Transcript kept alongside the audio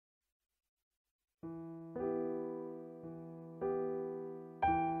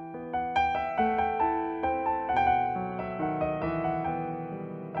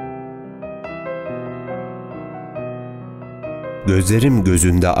Gözlerim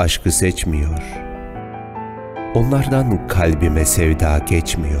gözünde aşkı seçmiyor. Onlardan kalbime sevda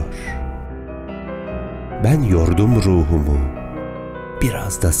geçmiyor. Ben yordum ruhumu,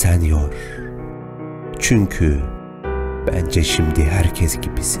 biraz da sen yor. Çünkü bence şimdi herkes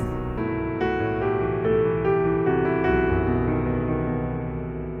gibisin.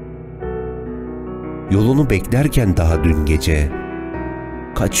 Yolunu beklerken daha dün gece,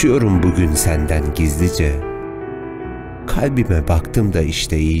 kaçıyorum bugün senden gizlice. Kalbime baktım da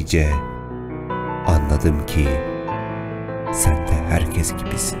işte iyice, anladım ki sen de herkes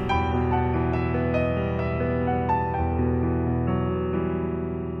gibisin.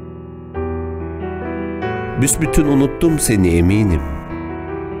 Büsbütün unuttum seni eminim.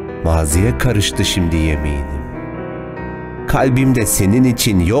 Maziye karıştı şimdi yeminim. Kalbimde senin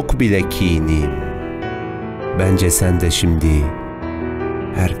için yok bile kinim. Bence sen de şimdi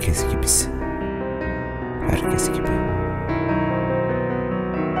herkes gibisin. Herkes gibi.